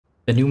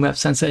The new map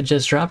Sunset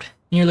just dropped,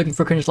 and you're looking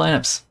for cringe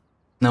lineups.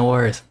 No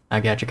worries,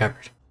 I got you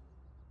covered.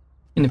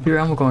 In the free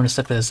round, we're going to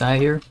step to the side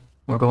here.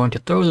 We're going to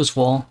throw this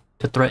wall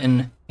to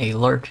threaten a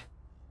lurk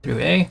through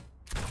A,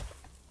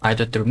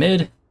 either through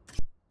mid,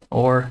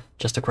 or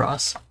just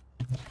across.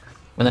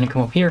 We're then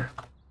come up here.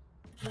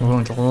 We're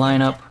going to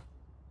line up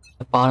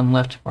the bottom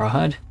left of our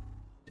HUD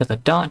to the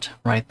dot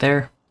right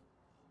there.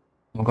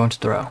 We're going to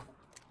throw.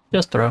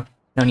 Just throw.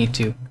 No need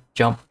to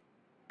jump.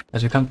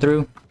 As we come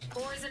through,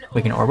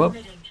 we can orb up.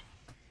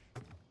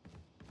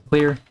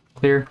 Clear,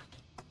 clear.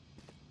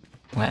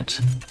 Plant.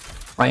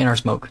 Right in our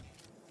smoke.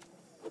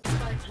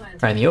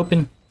 Right in the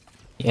open.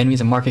 The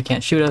enemies in market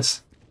can't shoot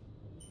us.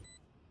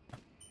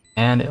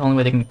 And the only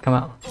way they can come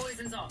out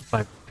is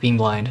by being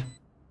blind.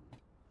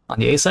 On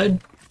the A side,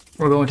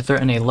 we're going to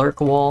threaten a lurk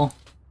wall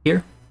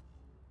here,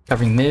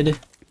 covering mid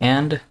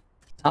and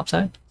top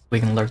side. We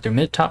can lurk through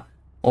mid, top,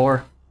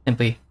 or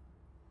simply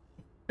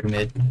through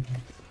mid.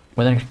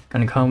 We're then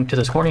going to come to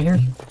this corner here.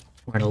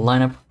 We're going to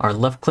line up our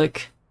left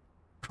click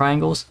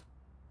triangles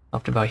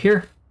up to about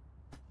here.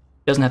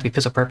 Doesn't have to be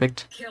pixel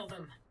perfect. Kill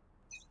them.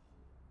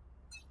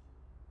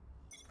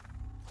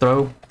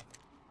 Throw.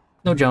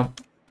 No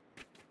jump.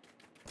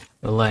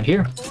 We'll land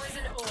here.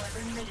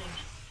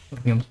 We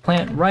can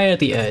plant right at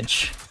the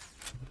edge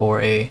for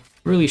a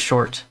really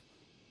short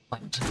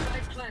plant.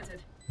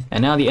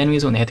 And now the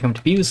enemies, when they have to come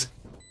to defuse,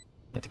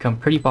 they have to come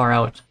pretty far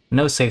out.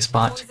 No safe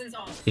spot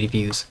to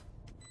defuse.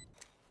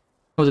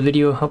 Hope the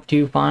video helped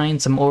you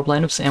find some orb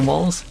lineups and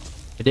walls.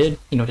 If it did,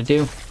 you know what to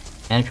do.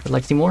 And if you would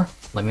like to see more,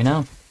 let me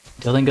know.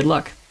 Until then, good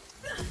luck.